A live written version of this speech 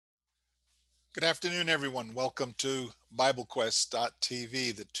Good afternoon, everyone. Welcome to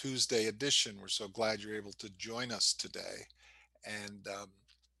BibleQuest.tv, the Tuesday edition. We're so glad you're able to join us today. And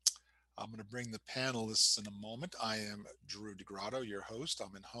I'm going to bring the panelists in a moment. I am Drew DeGrotto, your host.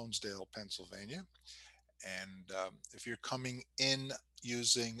 I'm in Honesdale, Pennsylvania. And if you're coming in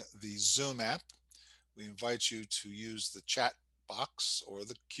using the Zoom app, we invite you to use the chat box or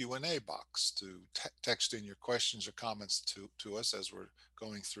the Q&A box to text in your questions or comments to us as we're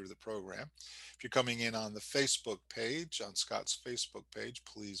going through the program. If you're coming in on the Facebook page, on Scott's Facebook page,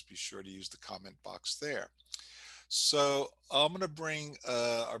 please be sure to use the comment box there. So I'm going to bring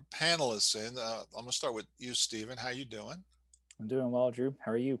our panelists in. I'm going to start with you, Stephen. How you doing? I'm doing well, Drew.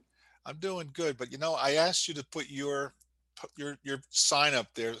 How are you? I'm doing good, but I asked you to put your sign up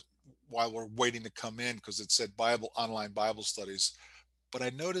there while we're waiting to come in because it said Bible online Bible studies, but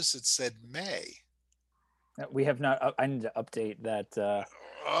I noticed it said May. We have not. I need to update that.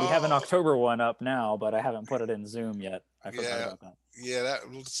 We have an Oh, October one up now, but I haven't put it in Zoom yet. I forgot yeah, about that. yeah.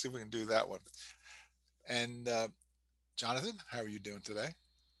 Let's see if we can do that one. And Jonathan, how are you doing today?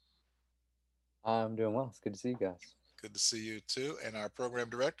 I'm doing well. It's good to see you guys. Good to see you too. And our program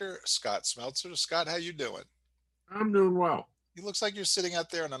director, Scott Smeltzer. Scott, how you doing? I'm doing well. It looks like you're sitting out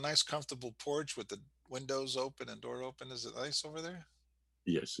there on a nice, comfortable porch with the windows open and door open. Is it nice over there?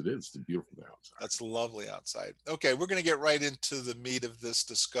 Yes, it is. It's a beautiful day outside. That's lovely outside. Okay, we're going to get right into the meat of this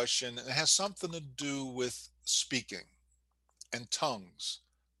discussion. It has something to do with speaking and tongues,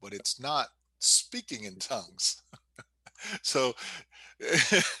 but it's not speaking in tongues. So,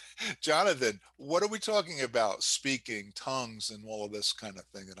 Jonathan, what are we talking about? Speaking, tongues, and all of this kind of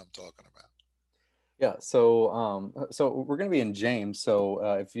thing that I'm talking about. Yeah, so we're going to be in James.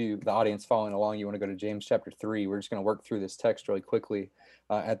 So if you, the audience following along, you want to go to James chapter 3. We're just going to work through this text really quickly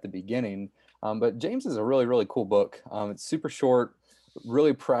at the beginning. But James is a really, really cool book. It's super short,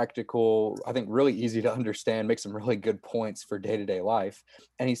 really practical. I think really easy to understand. Makes some really good points for day-to-day life.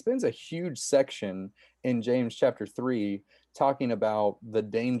 And he spends a huge section in James chapter 3 talking about the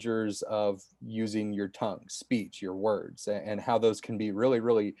dangers of using your tongue, speech, your words, and how those can be really,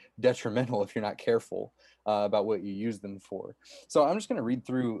 really detrimental if you're not careful about what you use them for. So I'm just going to read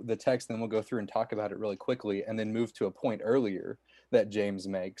through the text, and then we'll go through and talk about it really quickly, and then move to a point earlier that James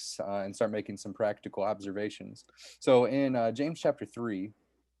makes and start making some practical observations. So in James chapter 3,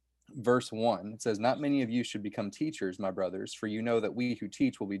 verse 1, it says, "Not many of you should become teachers, my brothers, for you know that we who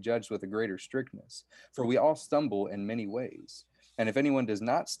teach will be judged with a greater strictness. For we all stumble in many ways. And if anyone does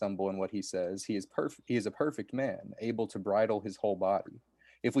not stumble in what he says, he is perfect. He is a perfect man, able to bridle his whole body.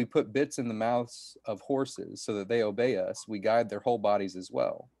 If we put bits in the mouths of horses so that they obey us, we guide their whole bodies as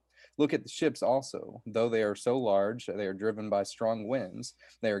well. Look at the ships also. Though they are so large, they are driven by strong winds.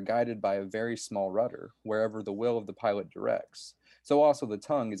 They are guided by a very small rudder, wherever the will of the pilot directs. So also the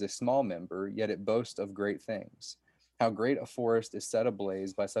tongue is a small member, yet it boasts of great things. How great a forest is set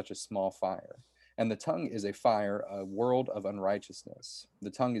ablaze by such a small fire. And the tongue is a fire, a world of unrighteousness.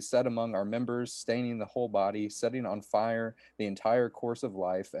 The tongue is set among our members, staining the whole body, setting on fire the entire course of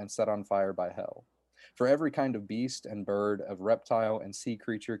life, and set on fire by hell. For every kind of beast and bird, of reptile and sea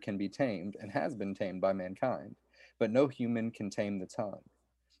creature can be tamed, and has been tamed by mankind. But no human can tame the tongue.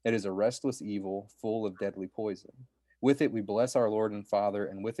 It is a restless evil, full of deadly poison. With it we bless our Lord and Father,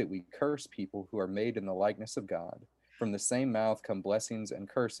 and with it we curse people who are made in the likeness of God. From the same mouth come blessings and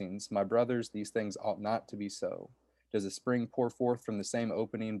cursings. My brothers, these things ought not to be so. Does a spring pour forth from the same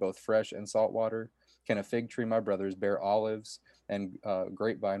opening both fresh and salt water? Can a fig tree, my brothers, bear olives, and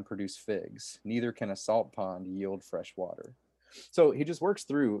grapevine produce figs? Neither can a salt pond yield fresh water. So he just works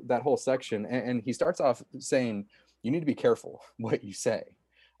through that whole section, and he starts off saying, you need to be careful what you say,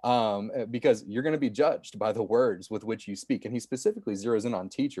 because you're going to be judged by the words with which you speak. And he specifically zeroes in on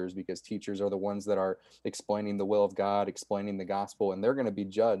teachers, because teachers are the ones that are explaining the will of God, explaining the gospel, and they're going to be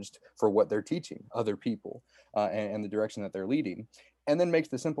judged for what they're teaching other people and the direction that they're leading. And then makes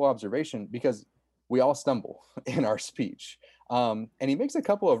the simple observation, because we all stumble in our speech. And he makes a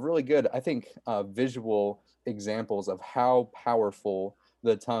couple of really good, I think, visual examples of how powerful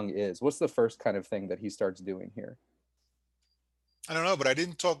the tongue is. What's the first kind of thing that he starts doing here? I don't know, but I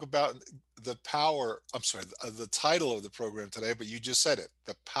didn't talk about the power. I'm sorry, the title of the program today, but you just said it,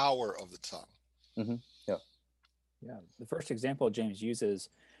 the power of the tongue. Mm-hmm. Yeah. Yeah, the first example James uses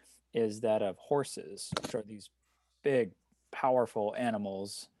is that of horses, which are these big, powerful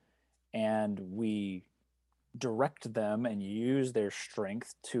animals, and we direct them and use their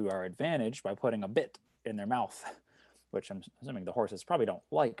strength to our advantage by putting a bit in their mouth, which I'm assuming the horses probably don't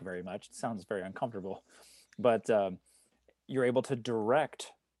like very much. It sounds very uncomfortable, but you're able to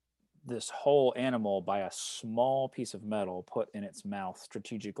direct this whole animal by a small piece of metal put in its mouth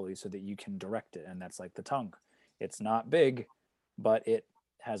strategically so that you can direct it. And that's like the tongue. It's not big, but it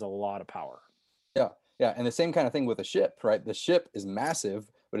has a lot of power. Yeah, yeah, and the same kind of thing with a ship, right? The ship is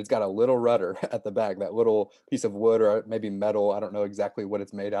massive, but it's got a little rudder at the back, that little piece of wood or maybe metal. I don't know exactly what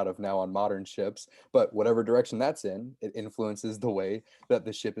it's made out of now on modern ships, but whatever direction that's in, it influences the way that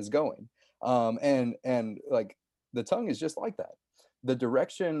the ship is going. And like the tongue is just like that. The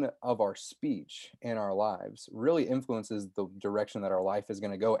direction of our speech in our lives really influences the direction that our life is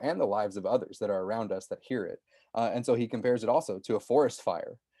going to go and the lives of others that are around us that hear it. And so he compares it also to a forest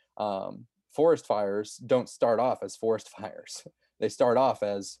fire. Forest fires don't start off as forest fires. They start off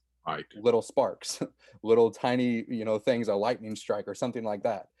as Right. little sparks, little tiny, things, a lightning strike or something like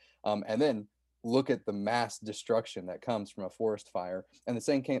that. And then look at the mass destruction that comes from a forest fire. And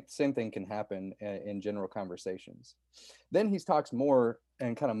the same thing can happen in general conversations. Then he talks more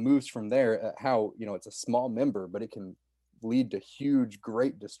and kind of moves from there at how, it's a small member, but it can lead to huge,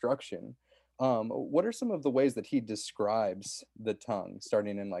 great destruction. What are some of the ways that he describes the tongue,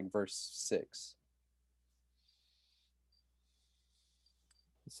 starting in like verse 6?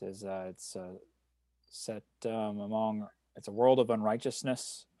 He says it's set among, it's a world of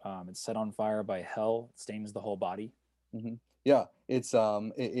unrighteousness. It's set on fire by hell. It stains the whole body. Mm-hmm. Yeah, it's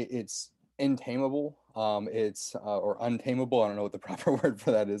intamable. It's or untamable. I don't know what the proper word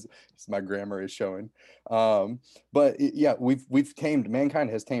for that is. My grammar is showing. Yeah, we've tamed. Mankind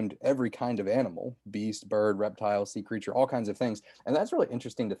has tamed every kind of animal: beast, bird, reptile, sea creature, all kinds of things. And that's really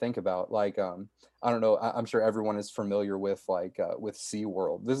interesting to think about. Like, I don't know. I'm sure everyone is familiar with with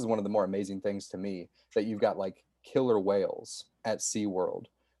SeaWorld. This is one of the more amazing things to me, that you've got like killer whales at SeaWorld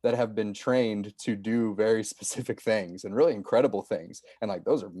that have been trained to do very specific things and really incredible things. And like,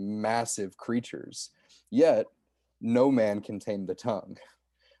 those are massive creatures, yet no man can tame the tongue.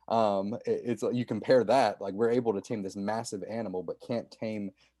 It's you compare that, like, we're able to tame this massive animal, but can't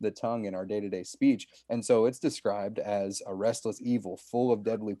tame the tongue in our day-to-day speech. And so it's described as a restless evil full of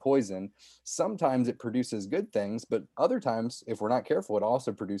deadly poison. Sometimes it produces good things, but other times, if we're not careful, it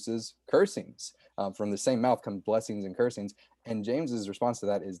also produces cursings. From the same mouth come blessings and cursings. And James's response to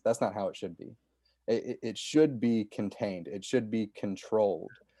that is, that's not how it should be. It should be contained. It should be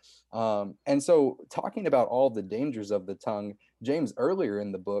controlled. And so talking about all the dangers of the tongue, James earlier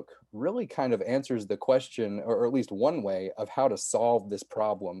in the book really kind of answers the question, or at least one way, of how to solve this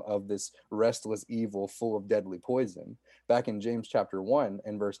problem of this restless evil full of deadly poison. Back in James chapter 1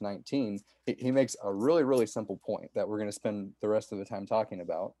 and verse 19, he makes a really, really simple point that we're going to spend the rest of the time talking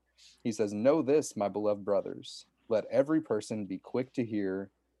about. He says, "Know this, my beloved brothers, let every person be quick to hear,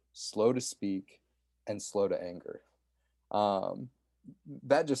 slow to speak, and slow to anger."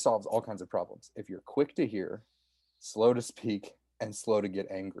 That just solves all kinds of problems. If you're quick to hear, slow to speak, and slow to get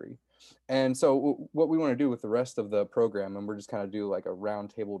angry. And so what we want to do with the rest of the program, and we're just kind of do like a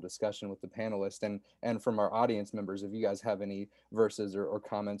roundtable discussion with the panelists and from our audience members, if you guys have any verses or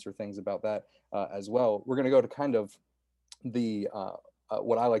comments or things about that as well, we're going to go to kind of the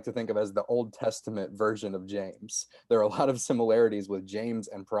what I like to think of as the Old Testament version of James. There are a lot of similarities with James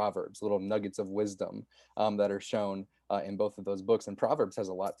and Proverbs, little nuggets of wisdom that are shown in both of those books. And Proverbs has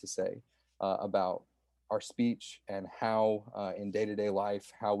a lot to say about our speech and how in day-to-day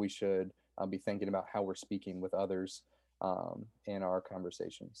life, how we should be thinking about how we're speaking with others in our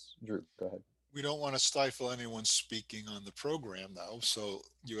conversations. Drew, go ahead. We don't want to stifle anyone speaking on the program, though. So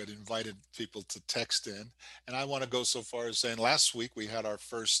you had invited people to text in. And I want to go so far as saying last week we had our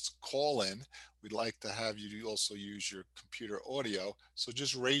first call in. We'd like to have you also use your computer audio. So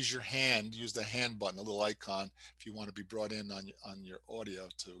just raise your hand, use the hand button, a little icon, if you want to be brought in on your audio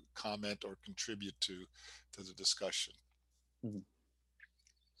to comment or contribute to the discussion. Mm-hmm.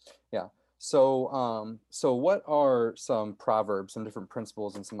 Yeah. So, so what are some proverbs, some different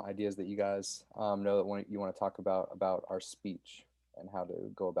principles, and some ideas that you guys know that you want to talk about our speech and how to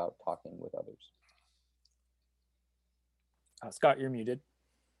go about talking with others? Scott, you're muted.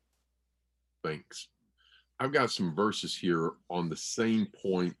 Thanks. I've got some verses here on the same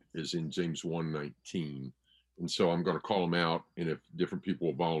point as in James 1:19, and so I'm going to call them out. And if different people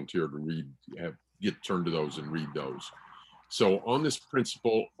will volunteer to read, get turned to those and read those. So on this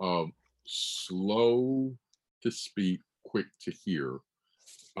principle of slow to speak, quick to hear,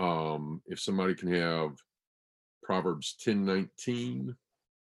 if somebody can have Proverbs 10:19,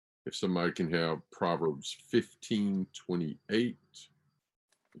 if somebody can have Proverbs 15:28,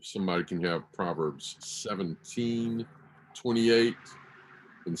 if somebody can have Proverbs 17:28,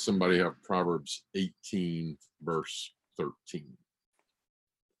 and somebody have Proverbs 18 verse 13.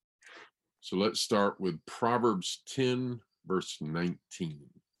 So let's start with Proverbs 10 verse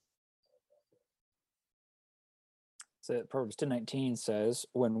 19. So Proverbs 10:19 says,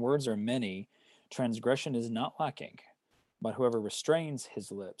 "When words are many, transgression is not lacking, but whoever restrains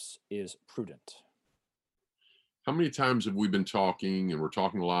his lips is prudent." How many times have we been talking and we're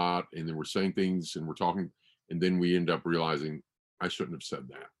talking a lot and then we're saying things and we're talking and then we end up realizing I shouldn't have said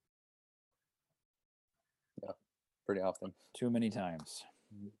that? Yeah, pretty often. Too many times.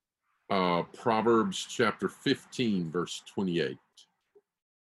 Proverbs chapter 15, verse 28.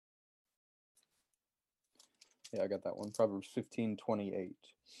 Yeah, I got that one. Proverbs 15:28.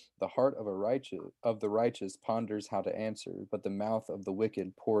 The heart of the righteous ponders how to answer, but the mouth of the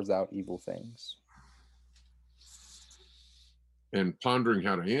wicked pours out evil things. And pondering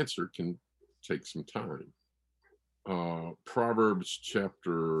how to answer can take some time. Proverbs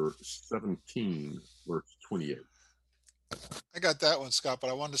chapter 17, verse 28. I got that one, Scott, but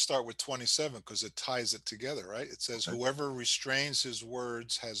I wanted to start with 27 because it ties it together, right? It says, Okay. "Whoever restrains his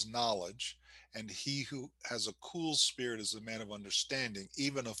words has knowledge, and he who has a cool spirit is a man of understanding.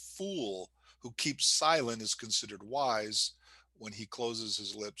 Even a fool who keeps silent is considered wise. When he closes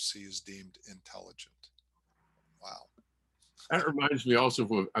his lips, he is deemed intelligent." Wow. That reminds me also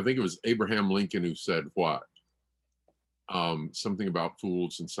of, I think it was Abraham Lincoln who said what? Something about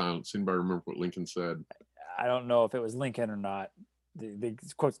fools and silence. Anybody remember what Lincoln said? I don't know if it was Lincoln or not. The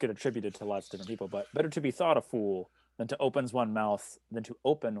quotes get attributed to lots of different people, but better to be thought a fool than to open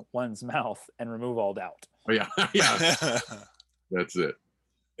one's mouth and remove all doubt. Oh, yeah. Yeah, that's it.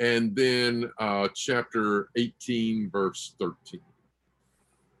 And then chapter 18, verse 13.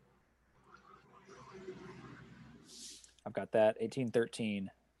 I've got that.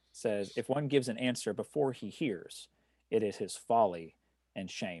 18:13 says, "If one gives an answer before he hears, it is his folly and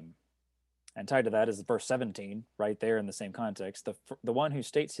shame." And tied to that is verse 17, right there in the same context. The one who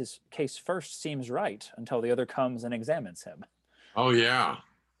states his case first seems right until the other comes and examines him. Oh, yeah.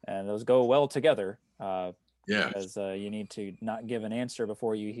 And those go well together. Yeah. Because you need to not give an answer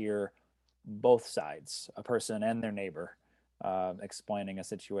before you hear both sides, a person and their neighbor, explaining a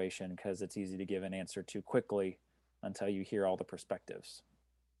situation, because it's easy to give an answer too quickly until you hear all the perspectives.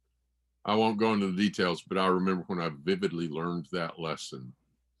 I won't go into the details, but I remember when I vividly learned that lesson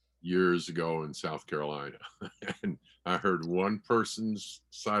years ago in South Carolina. And I heard one person's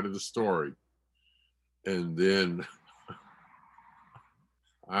side of the story. And then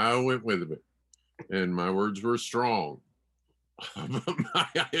I went with it. And my words were strong, but my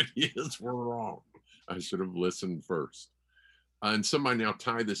ideas were wrong. I should have listened first. And somebody now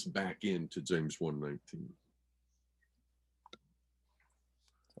tie this back into James 1:19.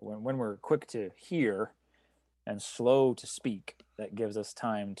 When we're quick to hear and slow to speak, that gives us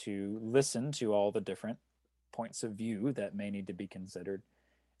time to listen to all the different points of view that may need to be considered.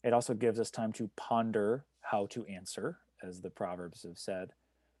 It also gives us time to ponder how to answer, as the Proverbs have said.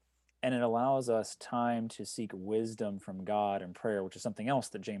 And it allows us time to seek wisdom from God in prayer, which is something else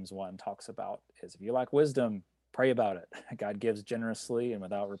that James 1 talks about, is if you lack wisdom, pray about it. God gives generously and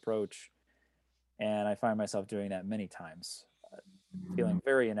without reproach. And I find myself doing that many times, feeling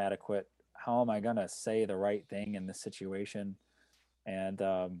very inadequate. How am I going to say the right thing in this situation? And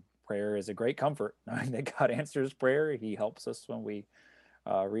prayer is a great comfort, knowing that God answers prayer. He helps us when we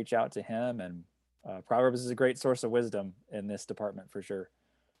reach out to him. And Proverbs is a great source of wisdom in this department for sure.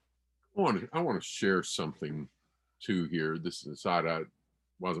 I want to share something too here. This is a side I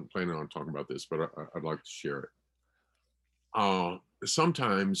wasn't planning on talking about this, but I'd like to share it.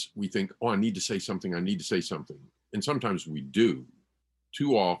 Sometimes we think, oh, I need to say something. I need to say something. And sometimes we do.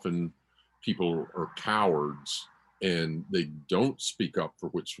 Too often people are cowards and they don't speak up for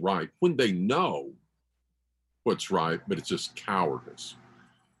what's right when they know what's right, but it's just cowardice.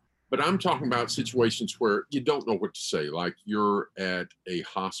 But I'm talking about situations where you don't know what to say. Like you're at a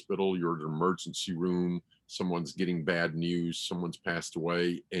hospital, you're at an emergency room, someone's getting bad news, someone's passed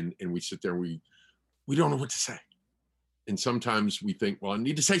away, and we sit there and we don't know what to say. And sometimes we think, well, I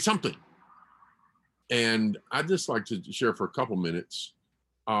need to say something. And I'd just like to share for a couple minutes.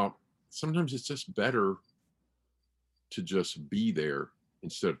 Sometimes it's just better to just be there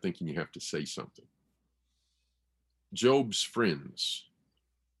instead of thinking you have to say something. Job's friends,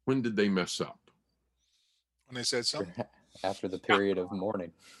 when did they mess up? When they said something. After the period of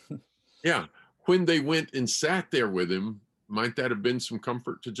mourning. Yeah. When they went and sat there with him, might that have been some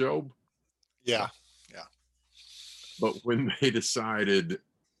comfort to Job? Yeah. But when they decided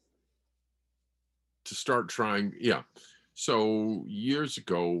to start trying, yeah. So years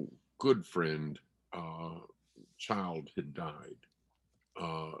ago, good friend, child had died,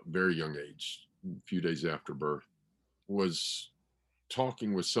 very young age, a few days after birth, was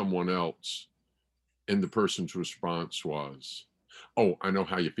talking with someone else, and the person's response was, "Oh, I know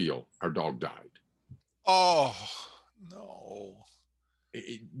how you feel. Our dog died." Oh, No.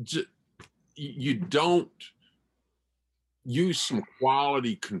 You don't use some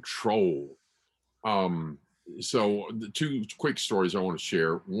quality control. So the two quick stories I want to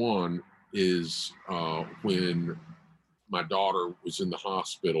share. One is when my daughter was in the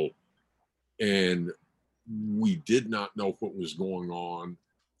hospital and we did not know what was going on.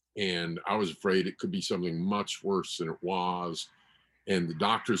 And I was afraid it could be something much worse than it was. And the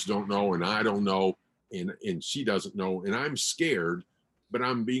doctors don't know, and I don't know, and she doesn't know. And I'm scared, but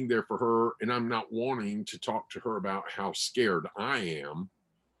I'm being there for her, and I'm not wanting to talk to her about how scared I am.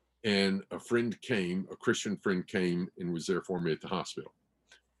 And a Christian friend came and was there for me at the hospital.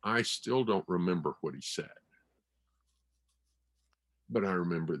 I still don't remember what he said, but I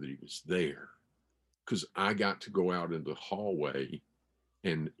remember that he was there because I got to go out into the hallway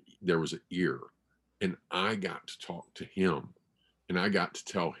and there was an ear, and I got to talk to him, and I got to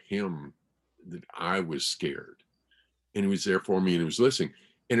tell him that I was scared, and he was there for me and he was listening.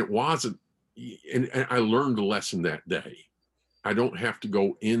 And it wasn't, and I learned a lesson that day. I don't have to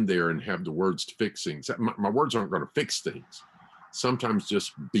go in there and have the words to fix things. My words aren't going to fix things. Sometimes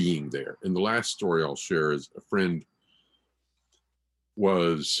just being there. And the last story I'll share is a friend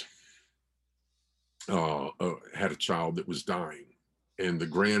was had a child that was dying, and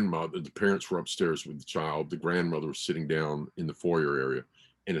the parents were upstairs with the child. The grandmother was sitting down in the foyer area,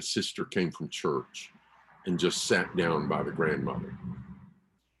 and a sister came from church and just sat down by the grandmother.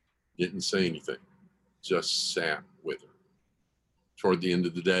 Didn't say anything, just sat with her. Toward the end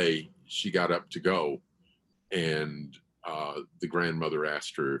of the day, she got up to go, and the grandmother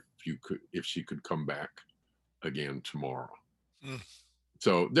asked her if she could come back again tomorrow. Mm.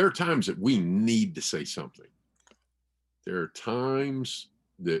 So there are times that we need to say something. There are times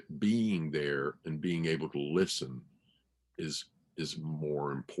that being there and being able to listen is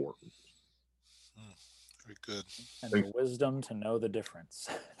more important. Very good. And the wisdom to know the difference.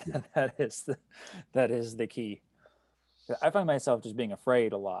 that is the key. I find myself just being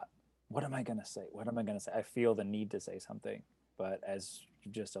afraid a lot. What am I going to say? What am I going to say? I feel the need to say something. But as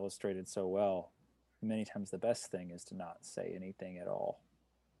you just illustrated so well, many times the best thing is to not say anything at all.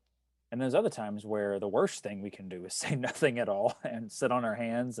 And there's other times where the worst thing we can do is say nothing at all and sit on our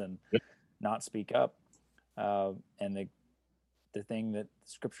hands and not speak up. And the thing that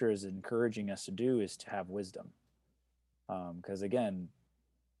Scripture is encouraging us to do is to have wisdom. Because again,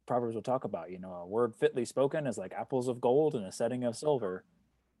 Proverbs will talk about, a word fitly spoken is like apples of gold in a setting of silver.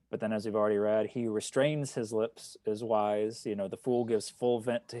 But then as we've already read, he restrains his lips is wise. The fool gives full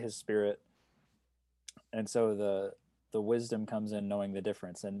vent to his spirit. And so the wisdom comes in knowing the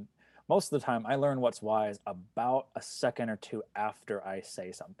difference. And most of the time I learn what's wise about a second or two after I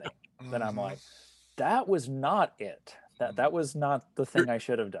say something. Mm-hmm. Then I'm like, that was not it. That was not the thing I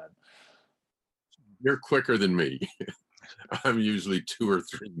should have done. You're quicker than me. I'm usually 2 or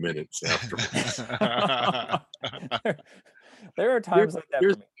 3 minutes afterwards. there are times like that for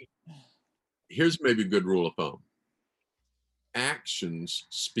me. Here's maybe a good rule of thumb. Actions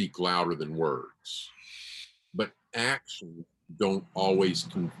speak louder than words, but actions don't always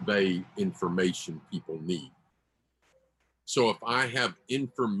convey information people need. So if I have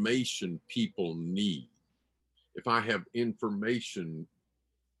information people need, if I have information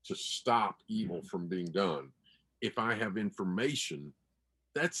to stop evil from being done, if I have information,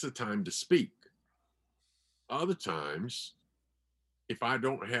 that's the time to speak. Other times, if I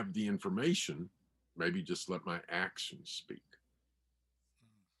don't have the information, maybe just let my actions speak.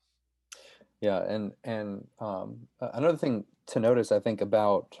 Yeah, and another thing to notice, I think,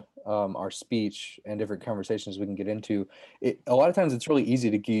 about our speech and different conversations we can get into, a lot of times it's really easy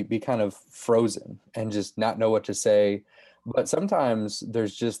to be kind of frozen and just not know what to say. But sometimes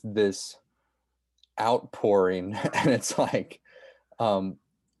there's just this outpouring, and it's like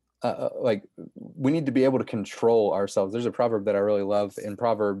we need to be able to control ourselves. There's a proverb that I really love in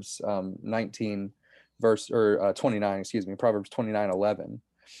Proverbs 29, Proverbs 29:11.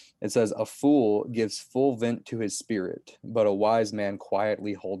 It says, "A fool gives full vent to his spirit, but a wise man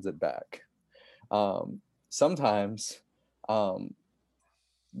quietly holds it back." Sometimes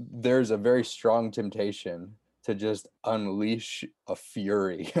there's a very strong temptation to just unleash a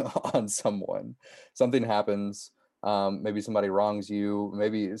fury on someone. Something happens, maybe somebody wrongs you,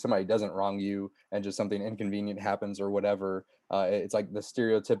 maybe somebody doesn't wrong you, and just something inconvenient happens or whatever. It's like the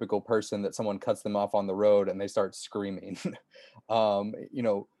stereotypical person that someone cuts them off on the road and they start screaming.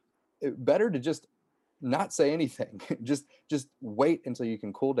 Better to just not say anything. just wait until you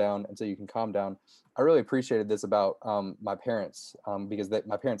can cool down, until you can calm down. I really appreciated this about my parents, because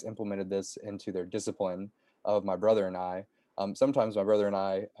my parents implemented this into their discipline of my brother and I. Sometimes my brother and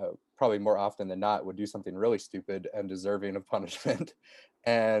I, probably more often than not, would do something really stupid and deserving of punishment,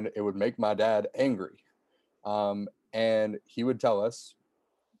 and it would make my dad angry. And he would tell us,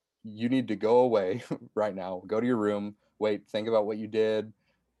 you need to go away right now, go to your room, wait, think about what you did,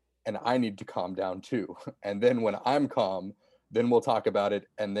 and I need to calm down too. And then when I'm calm, then we'll talk about it,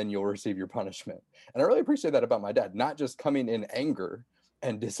 and then you'll receive your punishment. And I really appreciate that about my dad, not just coming in anger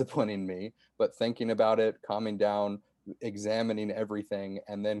and disciplining me, but thinking about it, calming down, examining everything,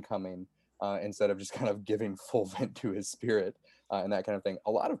 and then coming, instead of just kind of giving full vent to his spirit, and that kind of thing.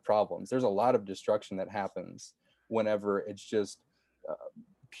 A lot of problems, there's a lot of destruction that happens whenever it's just uh,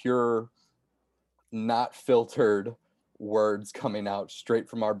 pure, not filtered words coming out straight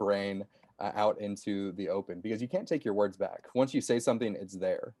from our brain, out into the open, because you can't take your words back. Once you say something, it's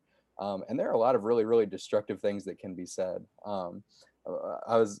there. And there are a lot of really, really destructive things that can be said.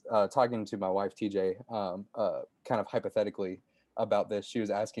 I was talking to my wife, TJ, kind of hypothetically about this. She was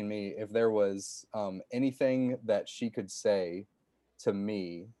asking me if there was anything that she could say to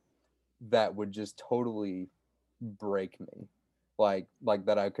me that would just totally break me, like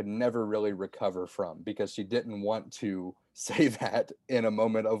that I could never really recover from, because she didn't want to say that in a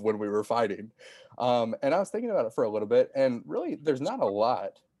moment of when we were fighting. And I was thinking about it for a little bit, and really there's not a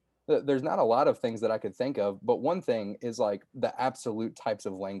lot. There's not a lot of things that I could think of, but one thing is like the absolute types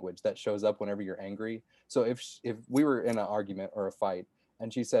of language that shows up whenever you're angry. So if we were in an argument or a fight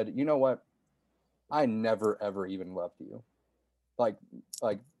and she said, you know what, I never ever even loved you, like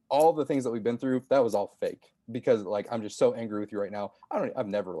like all the things that we've been through, that was all fake, because like I'm just so angry with you right now. I've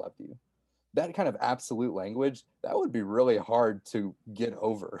never loved you. That kind of absolute language, that would be really hard to get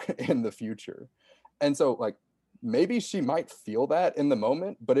over in the future. And so like maybe she might feel that in the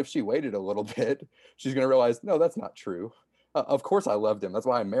moment, but if she waited a little bit, she's going to realize, no, that's not true. Of course I loved him, that's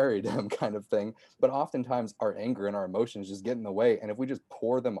why I married him, kind of thing. But oftentimes our anger and our emotions just get in the way, and if we just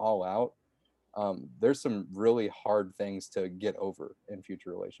pour them all out, there's some really hard things to get over in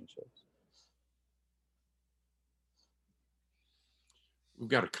future relationships. We've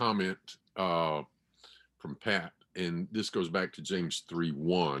got a comment from Pat, and this goes back to James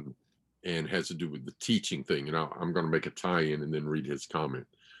 3:1 and has to do with the teaching thing. And I'm going to make a tie-in and then read his comment.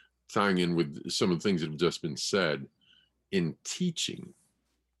 Tying in with some of the things that have just been said, in teaching,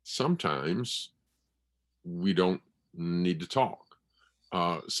 sometimes we don't need to talk.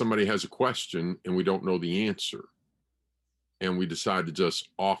 Somebody has a question and we don't know the answer, and we decide to just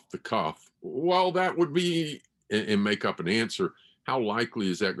off the cuff, well, that would be, and make up an answer. How likely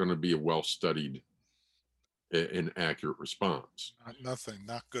is that going to be a well-studied and accurate response? Nothing,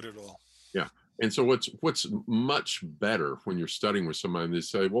 not good at all. Yeah. And so what's much better when you're studying with somebody and they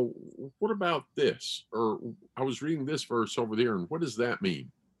say, well, what about this? Or I was reading this verse over there, and what does that mean?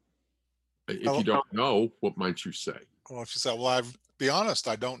 If you don't know, what might you say? Well, if you say, well, I've be honest,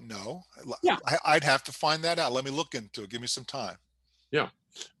 I don't know. Yeah. I'd have to find that out. Let me look into it. Give me some time. Yeah.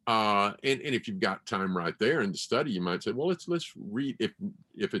 And if you've got time right there in the study, you might say, well, let's read.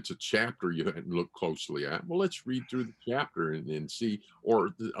 If it's a chapter you hadn't looked closely at, well, let's read through the chapter and see.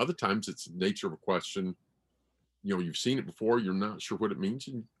 Or other times it's the nature of a question. You know, you've seen it before, you're not sure what it means,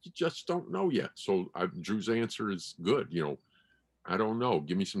 and you just don't know yet. So Drew's answer is good. You know, I don't know.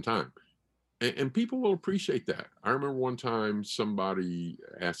 Give me some time. And people will appreciate that. I remember one time somebody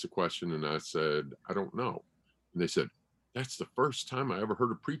asked a question and I said, I don't know. And they said, that's the first time I ever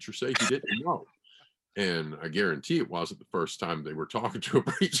heard a preacher say he didn't know. And I guarantee it wasn't the first time they were talking to a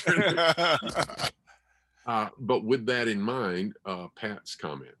preacher. But with that in mind, Pat's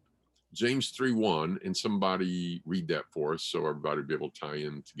comment, James 3:1, and somebody read that for us so everybody will be able to tie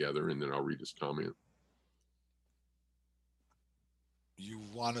in together, and then I'll read his comment. You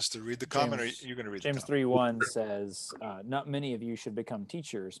want us to read the comment, James, or you're going to read James the comment? 3:1 says, not many of you should become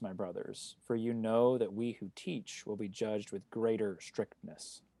teachers, my brothers, for you know that we who teach will be judged with greater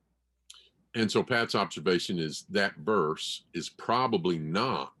strictness. And so Pat's observation is that verse is probably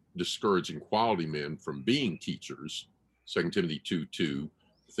not discouraging quality men from being teachers. 2 Timothy 2:2,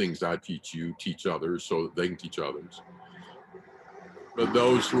 things I teach you, teach others so that they can teach others. But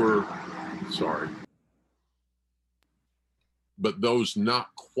those who are, but those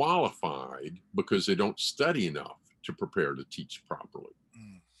not qualified because they don't study enough to prepare to teach properly.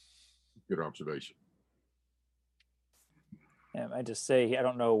 Good observation. I just say, I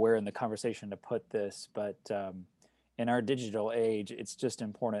don't know where in the conversation to put this, but in our digital age, it's just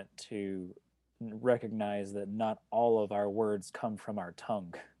important to recognize that not all of our words come from our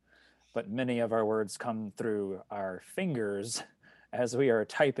tongue, but many of our words come through our fingers as we are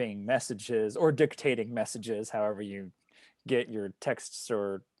typing messages or dictating messages, however you get your texts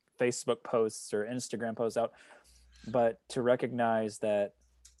or Facebook posts or Instagram posts out. but to recognize that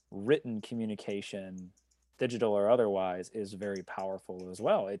written communication, digital or otherwise, is very powerful as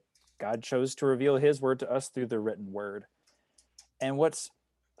well. God chose to reveal his word to us through the written word. And what's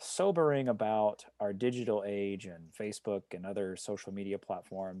sobering about our digital age and Facebook and other social media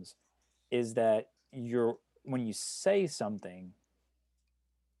platforms is that when you say something,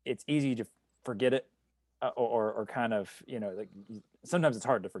 it's easy to forget it, or kind of, like, sometimes it's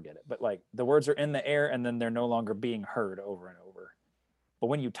hard to forget it, but like the words are in the air and then they're no longer being heard over and over. But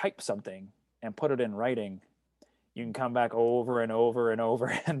when you type something and put it in writing, you can come back over and over and over,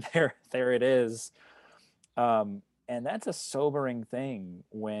 and there it is. And that's a sobering thing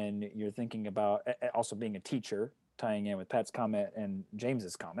when you're thinking about also being a teacher, tying in with Pat's comment and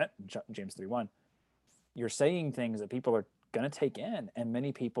James's comment, James 3:1. You're saying things that people are going to take in, and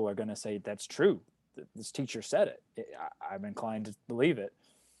many people are going to say, that's true. This teacher said it. I'm inclined to believe it.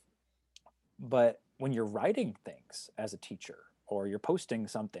 But when you're writing things as a teacher, or you're posting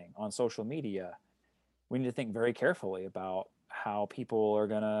something on social media, we need to think very carefully about how people are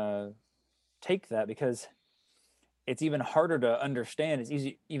going to take that, because it's even harder to understand.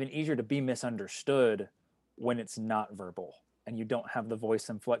 It's even easier to be misunderstood when it's not verbal and you don't have the voice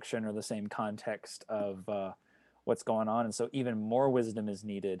inflection or the same context of what's going on. And so even more wisdom is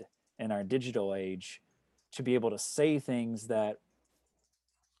needed in our digital age to be able to say things that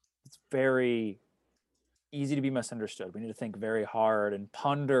it's very easy to be misunderstood. We need to think very hard and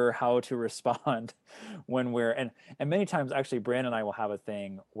ponder how to respond when and many times, actually, Brandon and I will have a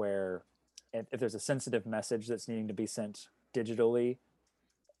thing where if there's a sensitive message that's needing to be sent digitally,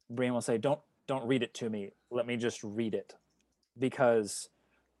 Brandon will say, don't read it to me. Let me just read it, because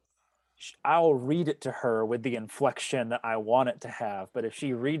I'll read it to her with the inflection that I want it to have. But if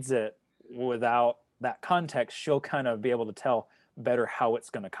she reads it without that context, she'll kind of be able to tell better how it's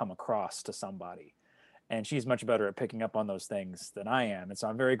going to come across to somebody. And she's much better at picking up on those things than I am. And so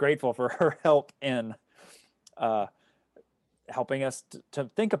I'm very grateful for her help in helping us to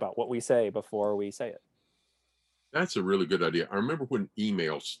think about what we say before we say it. That's a really good idea. I remember when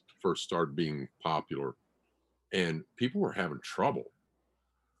emails first started being popular, and people were having trouble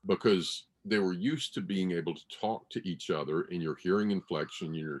because they were used to being able to talk to each other, and you're hearing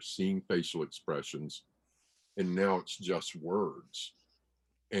inflection, you're seeing facial expressions, and now it's just words.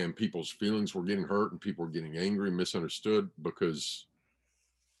 And people's feelings were getting hurt, and people were getting angry and misunderstood because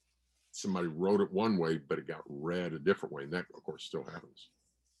somebody wrote it one way, but it got read a different way. And that, of course, still happens.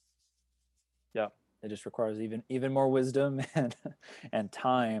 Yeah. It just requires even more wisdom and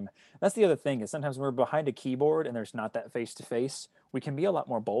time. That's the other thing, is sometimes when we're behind a keyboard and there's not that face to face, we can be a lot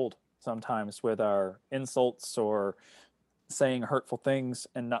more bold sometimes with our insults or saying hurtful things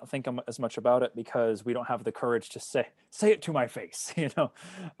and not think as much about it because we don't have the courage to say it to my face,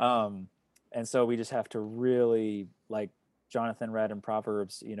 and so we just have to really, like Jonathan read in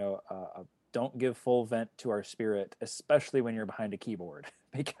Proverbs, don't give full vent to our spirit, especially when you're behind a keyboard,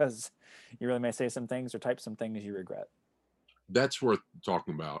 because you really may say some things or type some things you regret. That's worth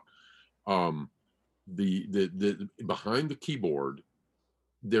talking about. The behind the keyboard,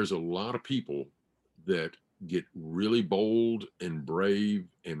 there's a lot of people that get really bold and brave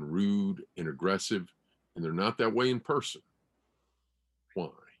and rude and aggressive, and they're not that way in person. Why?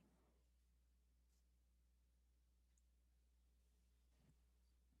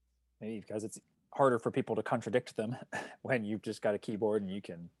 Maybe because it's harder for people to contradict them when you've just got a keyboard and you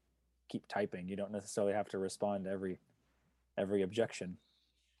can keep typing. You don't necessarily have to respond to every objection.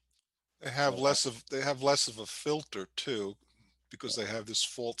 They have less of a filter too, because they have this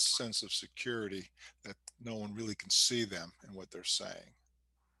false sense of security that no one really can see them and what they're saying.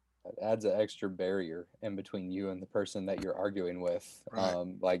 It adds an extra barrier in between you and the person that you're arguing with. Right.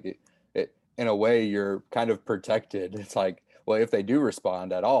 Like it, in a way, you're kind of protected. It's like, well, if they do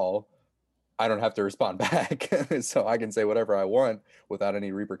respond at all, I don't have to respond back, so I can say whatever I want without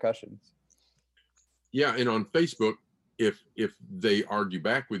any repercussions. Yeah, and on Facebook, if they argue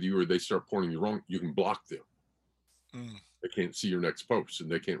back with you or they start pointing you wrong, you can block them. They can't see your next post and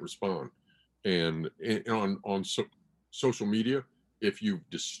they can't respond. And on social media, if you've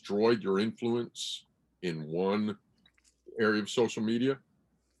destroyed your influence in one area of social media,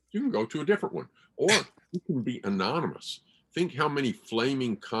 you can go to a different one, or you can be anonymous. Think how many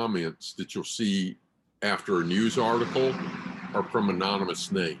flaming comments that you'll see after a news article are from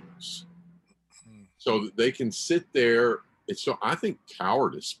anonymous names. So that they can sit there. So I think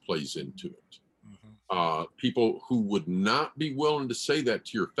cowardice plays into it. People who would not be willing to say that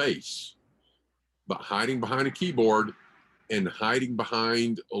to your face, but hiding behind a keyboard and hiding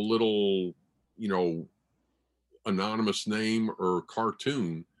behind a little, anonymous name or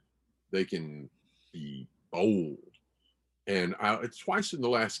cartoon, they can be bold And it's twice in the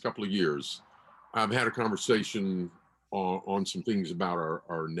last couple of years, I've had a conversation on some things about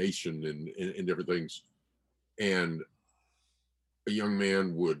our nation and different things. And a young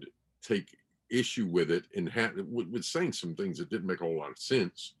man would take issue with it and would saying some things that didn't make a whole lot of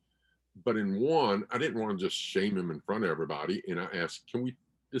sense. But in one, I didn't want to just shame him in front of everybody. And I asked, can we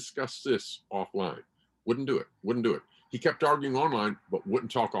discuss this offline? Wouldn't do it. Wouldn't do it. He kept arguing online, but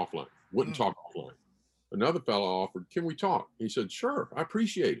wouldn't talk offline. Wouldn't talk offline. Another fellow offered, can we talk? He said, sure, I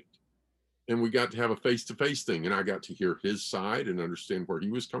appreciate it. And we got to have a face-to-face thing. And I got to hear his side and understand where he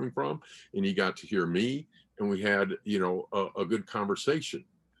was coming from. And he got to hear me. And we had, a good conversation.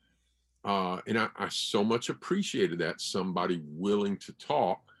 And I so much appreciated that, somebody willing to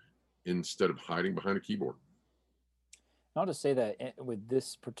talk instead of hiding behind a keyboard. I'll just say that with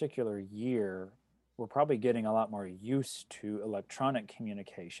this particular year, we're probably getting a lot more used to electronic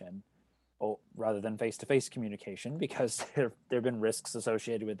communication rather than face-to-face communication, because there have been risks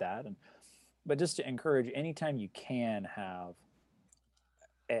associated with that. But just to encourage, anytime you can have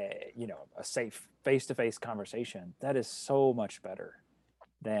a safe face-to-face conversation, that is so much better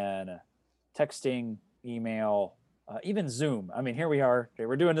than texting, email, even Zoom. I mean, here we are.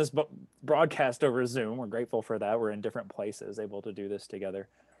 We're doing this broadcast over Zoom. We're grateful for that. We're in different places, able to do this together.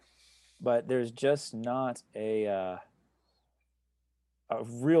 But there's just not a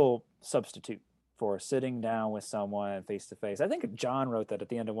real substitute for sitting down with someone face to face. I think John wrote that at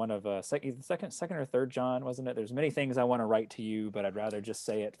the end of one of second or third John, wasn't it? There's many things I want to write to you, but I'd rather just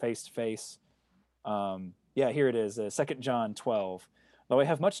say it face to face. Yeah, here it is. 2 John 12. Though I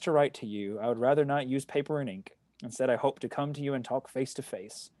have much to write to you, I would rather not use paper and ink. Instead, I hope to come to you and talk face to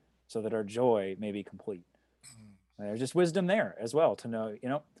face, so that our joy may be complete. And there's just wisdom there as well to know,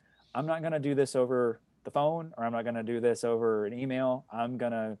 I'm not going to do this over the phone, or I'm not going to do this over an email. I'm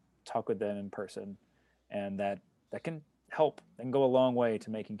going to talk with them in person. And that can help and go a long way to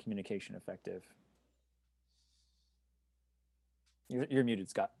making communication effective. You're muted,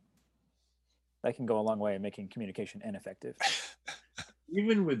 Scott. That can go a long way in making communication ineffective.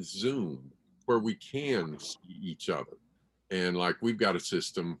 Even with Zoom, where we can see each other. And like, we've got a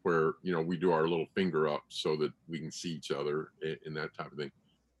system where, we do our little finger up so that we can see each other and that type of thing.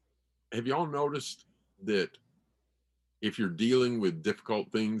 Have y'all noticed that if you're dealing with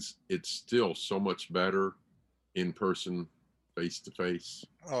difficult things, it's still so much better in person, face to face?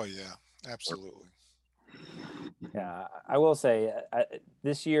 Oh yeah, absolutely. Yeah, I will say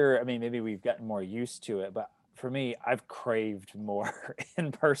this year, I mean, maybe we've gotten more used to it, but for me, I've craved more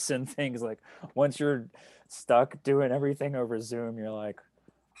in-person things. Like, once you're stuck doing everything over Zoom, you're like,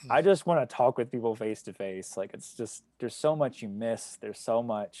 I just want to talk with people face to face. Like, it's just, there's so much you miss. There's so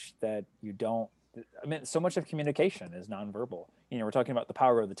much that you don't, I mean, so much of communication is nonverbal. We're talking about the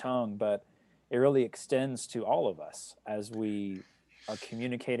power of the tongue, but it really extends to all of us as we are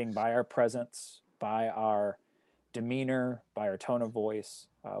communicating by our presence, by our demeanor, by our tone of voice.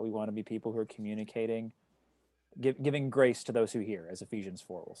 We want to be people who are communicating, giving grace to those who hear, as Ephesians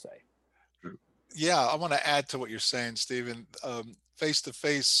 4 will say. Yeah, I want to add to what you're saying, Stephen. Face to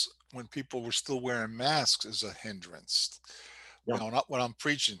face, when people were still wearing masks, is a hindrance. Yeah. Not when I'm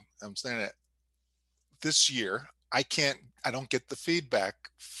preaching. I'm saying that this year, I don't get the feedback.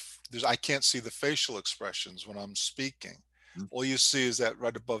 I can't see the facial expressions when I'm speaking. Mm-hmm. All you see is that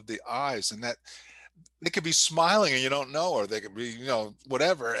right above the eyes, and that they could be smiling and you don't know, or they could be,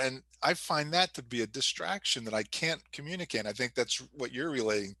 whatever. And I find that to be a distraction that I can't communicate. I think that's what you're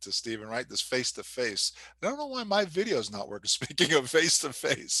relating to, Stephen, right? This face to face. I don't know why my video's not working. Speaking of face to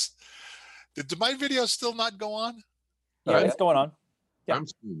face, did my video still not go on? Yeah, it's going on. Yeah.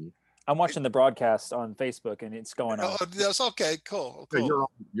 I'm watching the broadcast on Facebook and it's going on. Oh, that's okay. Cool. Yeah,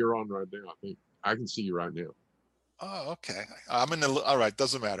 you're on right now. I think I can see you right now. Oh, okay. I'm in the, all right.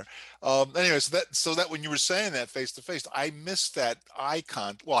 Doesn't matter. Anyways, so that when you were saying that face to face, I missed that eye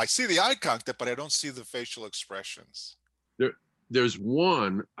contact. Well, I see the eye contact, but I don't see the facial expressions. There's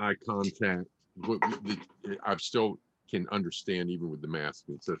one eye contact I still can understand even with the mask.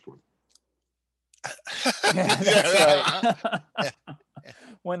 It's this one. Yeah, that's right.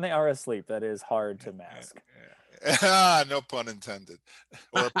 When they are asleep, that is hard to mask. No pun intended,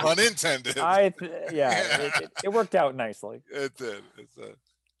 or pun intended. It worked out nicely. It did.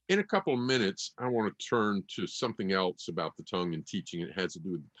 In a couple of minutes, I want to turn to something else about the tongue and teaching. It has to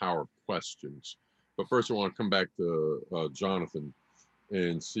do with the power of questions. But first, I want to come back to Jonathan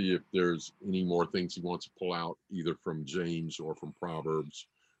and see if there's any more things he wants to pull out, either from James or from Proverbs,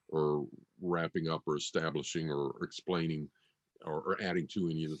 or wrapping up or establishing or explaining or adding to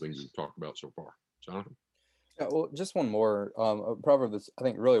any of the things we've talked about so far. Jonathan? Yeah, well, just one more. A proverb that's, I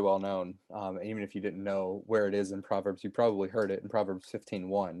think, really well known. Even if you didn't know where it is in Proverbs, you probably heard it in Proverbs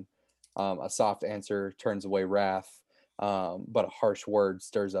 15:1. A soft answer turns away wrath, but a harsh word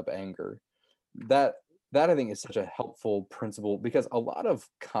stirs up anger. That that I think is such a helpful principle, because a lot of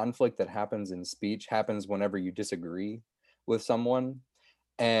conflict that happens in speech happens whenever you disagree with someone.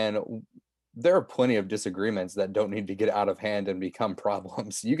 And there are plenty of disagreements that don't need to get out of hand and become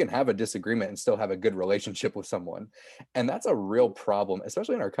problems. You can have a disagreement and still have a good relationship with someone. And that's a real problem,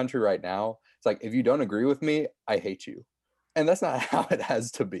 especially in our country right now. It's like, if you don't agree with me, I hate you. And that's not how it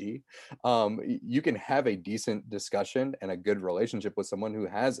has to be. You can have a decent discussion and a good relationship with someone who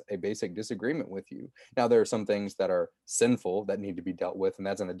has a basic disagreement with you. Now, there are some things that are sinful that need to be dealt with, and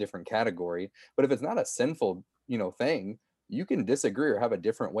that's in a different category. But if it's not a sinful, thing, you can disagree or have a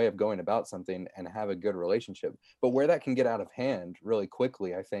different way of going about something and have a good relationship. But where that can get out of hand really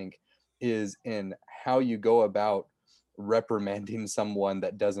quickly, I think, is in how you go about reprimanding someone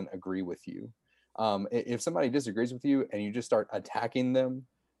that doesn't agree with you. If somebody disagrees with you and you just start attacking them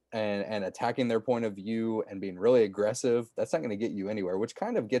and attacking their point of view and being really aggressive, that's not going to get you anywhere, which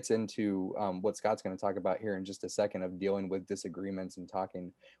kind of gets into what Scott's going to talk about here in just a second, of dealing with disagreements and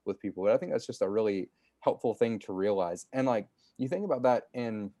talking with people. But I think that's just a really helpful thing to realize. And like, you think about that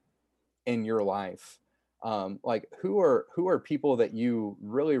in your life, like, who are people that you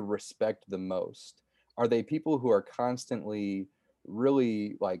really respect the most? Are they people who are constantly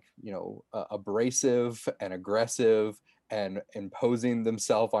really, like, abrasive and aggressive and imposing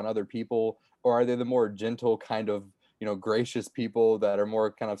themselves on other people? Or are they the more gentle kind of, gracious people that are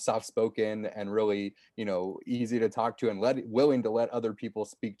more kind of soft spoken and really, easy to talk to, and willing to let other people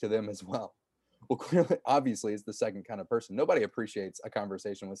speak to them as well? Well, clearly, obviously, it's the second kind of person. Nobody appreciates a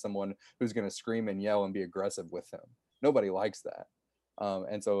conversation with someone who's going to scream and yell and be aggressive with them. Nobody likes that.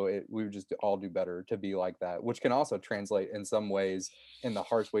 And so we would just all do better to be like that, which can also translate in some ways in the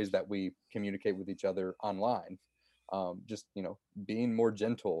harsh ways that we communicate with each other online. Just, being more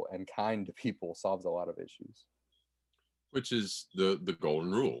gentle and kind to people solves a lot of issues. Which is the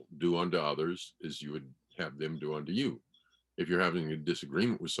golden rule: do unto others as you would have them do unto you. If you're having a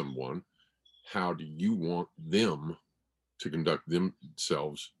disagreement with someone, how do you want them to conduct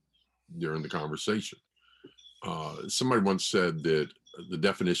themselves during the conversation? Somebody once said that the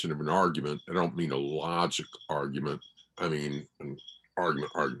definition of an argument, I don't mean a logic argument, I mean an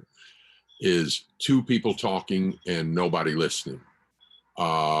argument, is two people talking and nobody listening.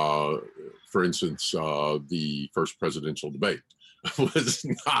 For instance, the first presidential debate was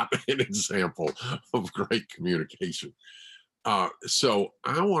not an example of great communication. So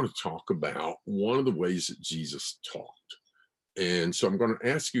I want to talk about one of the ways that Jesus taught. And so I'm going to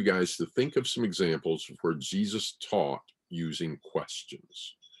ask you guys to think of some examples of where Jesus taught using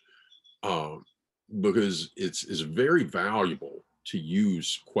questions, because it's very valuable to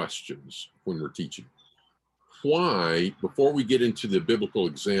use questions when we're teaching. Why, before we get into the biblical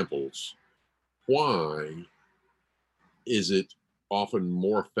examples, why is it often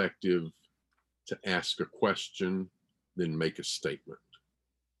more effective to ask a question than make a statement?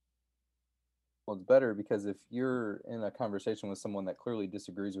 Well, it's better because if you're in a conversation with someone that clearly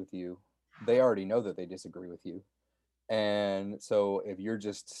disagrees with you, they already know that they disagree with you. And so if you're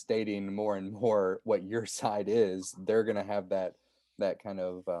just stating more and more what your side is, they're going to have that kind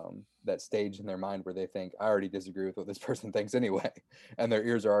of that stage in their mind where they think, I already disagree with what this person thinks anyway, and their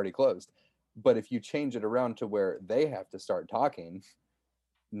ears are already closed. But if you change it around to where they have to start talking,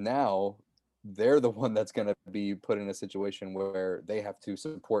 now they're the one that's going to be put in a situation where they have to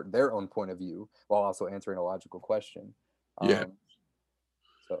support their own point of view while also answering a logical question. Yeah.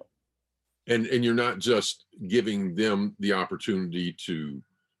 So, and you're not just giving them the opportunity to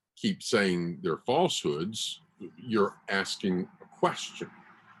keep saying their falsehoods. You're asking a question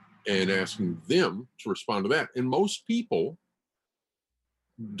and asking them to respond to that. And most people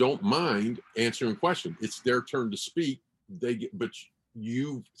don't mind answering a question. It's their turn to speak. But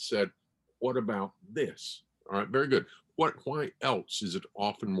you've said, what about this? All right, very good. Why else is it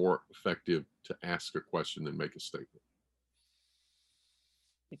often more effective to ask a question than make a statement?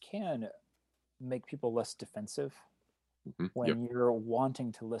 It can make people less defensive Mm-hmm. when you're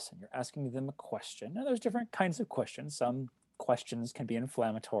wanting to listen. You're asking them a question. Now, there's different kinds of questions. Some questions can be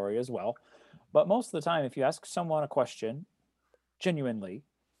inflammatory as well. But most of the time, if you ask someone a question genuinely,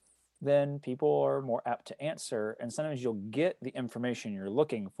 then people are more apt to answer. And sometimes you'll get the information you're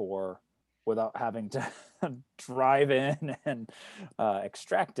looking for without having to drive in and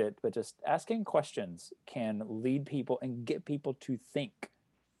extract it. But just asking questions can lead people and get people to think.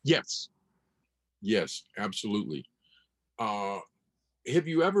 Yes, absolutely. Have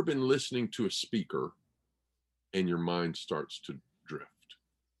you ever been listening to a speaker and your mind starts to drift.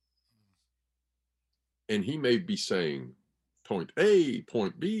 And he may be saying point A,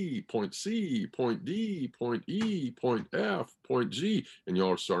 point B, point C, point D, point E, point F, point G, and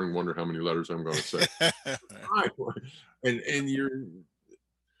y'all are starting to wonder how many letters I'm going to say. and you're,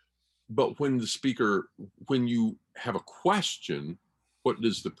 but when you have a question, what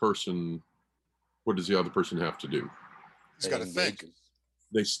does the other person have to do? He's got to think.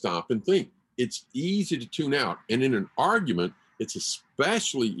 They stop and think. It's easy to tune out. And in an argument, it's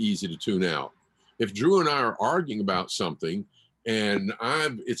especially easy to tune out. If Drew and I are arguing about something and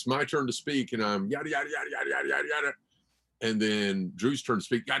it's my turn to speak and I'm yada, yada, yada, yada, yada, yada, yada, and then Drew's turn to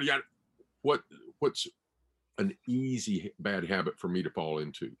speak, yada, yada, what's an easy bad habit for me to fall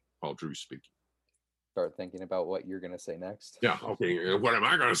into while Drew's speaking? Start thinking about what you're going to say next. Yeah, okay, what am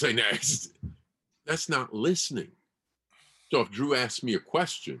I going to say next? That's not listening. So if Drew asks me a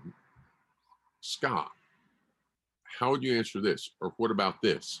question, Scott, how would you answer this? Or what about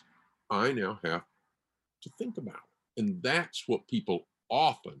this? I now have to think about it. And that's what people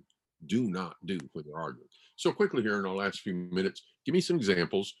often do not do when they're arguing. So quickly here in our last few minutes, give me some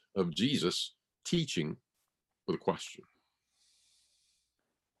examples of Jesus teaching with a question.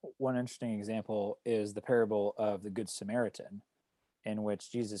 One interesting example is the parable of the Good Samaritan, in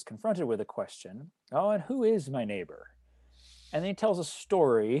which Jesus is confronted with a question, oh, and who is my neighbor? And then he tells a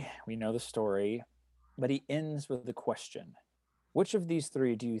story. We know the story, but he ends with the question. Which of these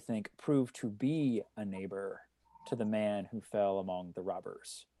three do you think proved to be a neighbor to the man who fell among the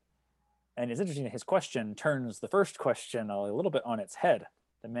robbers? And it's interesting that his question turns the first question a little bit on its head.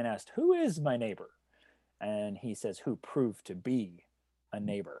 The man asked, who is my neighbor? And he says, who proved to be a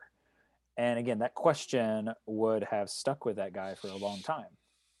neighbor? And again, that question would have stuck with that guy for a long time.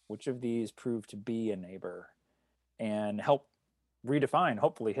 Which of these proved to be a neighbor? And help redefine,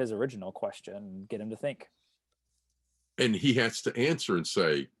 hopefully, his original question and get him to think. And he has to answer and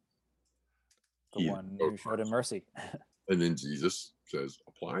say, the one who showed him mercy. And then Jesus says,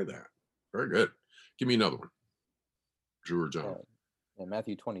 apply that. Very good. Give me another one. Drew or John. In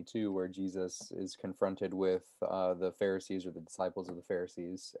Matthew 22, where Jesus is confronted with the Pharisees or the disciples of the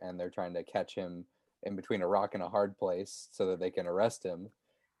Pharisees, and they're trying to catch him in between a rock and a hard place so that they can arrest him.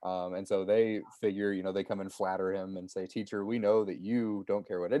 And so they figure, they come and flatter him and say, teacher, we know that you don't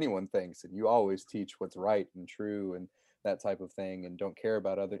care what anyone thinks, and you always teach what's right and true and that type of thing, and don't care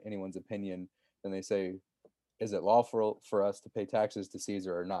about anyone's opinion. Then they say, is it lawful for us to pay taxes to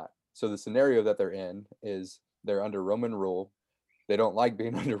Caesar or not? So the scenario that they're in is they're under Roman rule. They don't like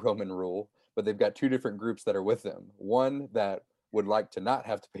being under Roman rule, but they've got two different groups that are with them. One that would like to not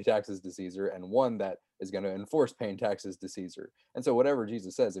have to pay taxes to Caesar, and one that is going to enforce paying taxes to Caesar. And so whatever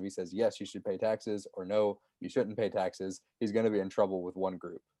Jesus says, if he says, yes, you should pay taxes, or no, you shouldn't pay taxes, he's going to be in trouble with one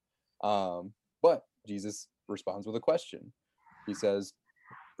group. But Jesus responds with a question. He says,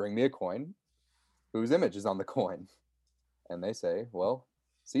 bring me a coin. Whose image is on the coin? And they say, well,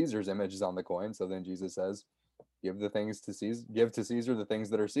 Caesar's image is on the coin. So then Jesus says, give to Caesar the things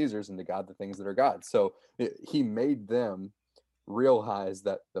that are Caesar's, and to God the things that are God's. So he made them realize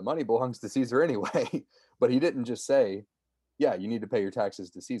that the money belongs to Caesar anyway, but he didn't just say, yeah, you need to pay your taxes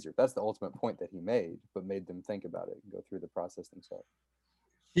to Caesar. That's the ultimate point that he made, but made them think about it and go through the process themselves.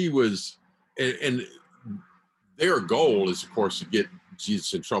 He was, and their goal is, of course, to get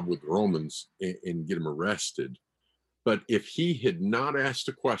Jesus in trouble with the Romans and get him arrested. But if he had not asked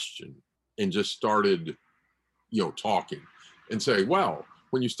a question and just started, talking and say, well,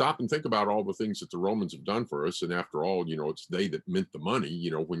 when you stop and think about all the things that the Romans have done for us, and after all, it's they that mint the money,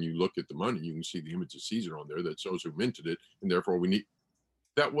 when you look at the money, you can see the image of Caesar on there that shows who minted it. And therefore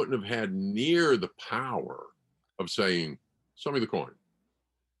that wouldn't have had near the power of saying, show me the coin.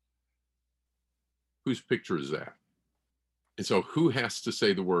 Whose picture is that? And so who has to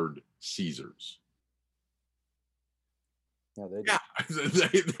say the word Caesar's? Yeah,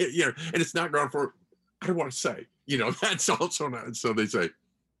 and it's not going for, I don't want to say, that's also not, so they say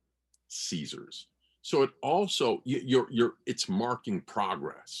Caesar's. So it also, it's marking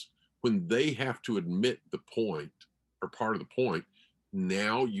progress. When they have to admit the point or part of the point,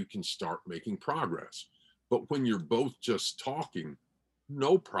 now you can start making progress. But when you're both just talking,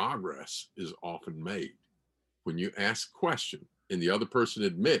 no progress is often made. When you ask a question and the other person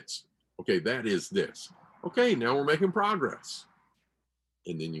admits, okay, that is this. Okay, now we're making progress.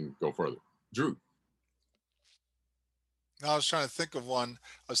 And then you can go further. Drew. I was trying to think of one.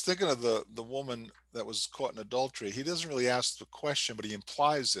 I was thinking of the woman that was caught in adultery. He doesn't really ask the question, but he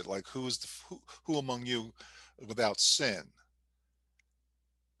implies it, like, who among you without sin?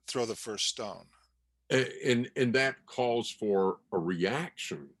 Throw the first stone. And that calls for a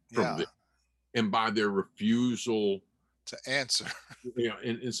reaction from them. and by their refusal To answer. yeah,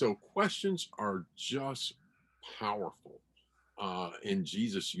 and so questions are just powerful, and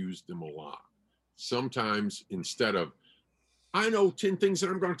Jesus used them a lot. Sometimes instead of, I know 10 things that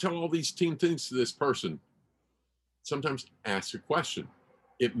I'm going to tell all these 10 things to this person, sometimes ask a question.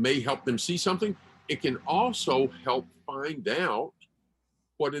 It may help them see something. It can also help find out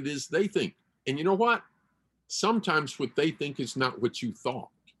what it is they think. And you know what? Sometimes what they think is not what you thought.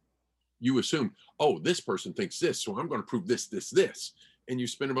 You assume, oh, this person thinks this, so I'm going to prove this, this, this. And you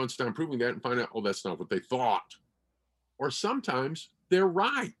spend a bunch of time proving that and find out, oh, that's not what they thought. Or sometimes they're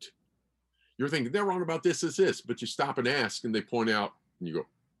right. You're thinking they're wrong about this, but you stop and ask and they point out and you go,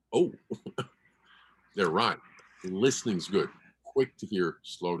 oh, they're right. Listening's good. Quick to hear,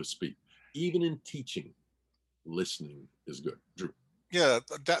 slow to speak. Even in teaching, listening is good. Drew. Yeah,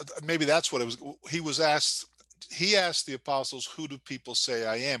 maybe that's what it was. He asked the apostles, who do people say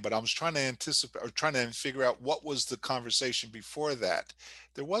I am? But I was trying to anticipate or trying to figure out what was the conversation before that.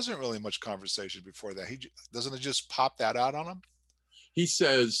 There wasn't really much conversation before that. Doesn't it just pop that out on him? He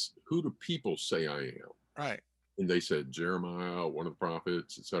says, who do people say I am? Right. And they said, Jeremiah, one of the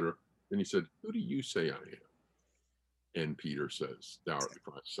prophets, etc. Then he said, who do you say I am? And Peter says, thou art the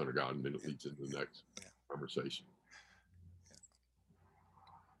Christ, Son of God. And then it leads into the next conversation.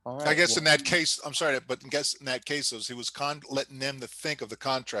 All right. I guess in that case, I'm sorry, but I guess in that case, he was letting them to think of the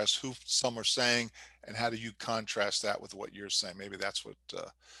contrast, who some are saying, and how do you contrast that with what you're saying? Maybe that's what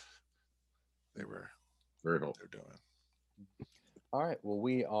they were very helpful. They're doing. All right. Well,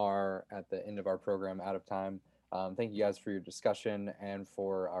 we are at the end of our program, out of time. Thank you guys for your discussion and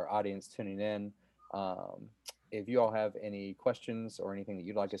for our audience tuning in. If you all have any questions or anything that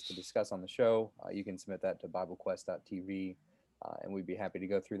you'd like us to discuss on the show, you can submit that to BibleQuest.tv. And we'd be happy to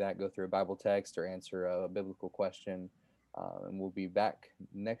go through that, go through a Bible text or answer a biblical question. And we'll be back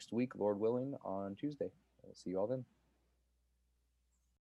next week, Lord willing, on Tuesday. We'll see you all then.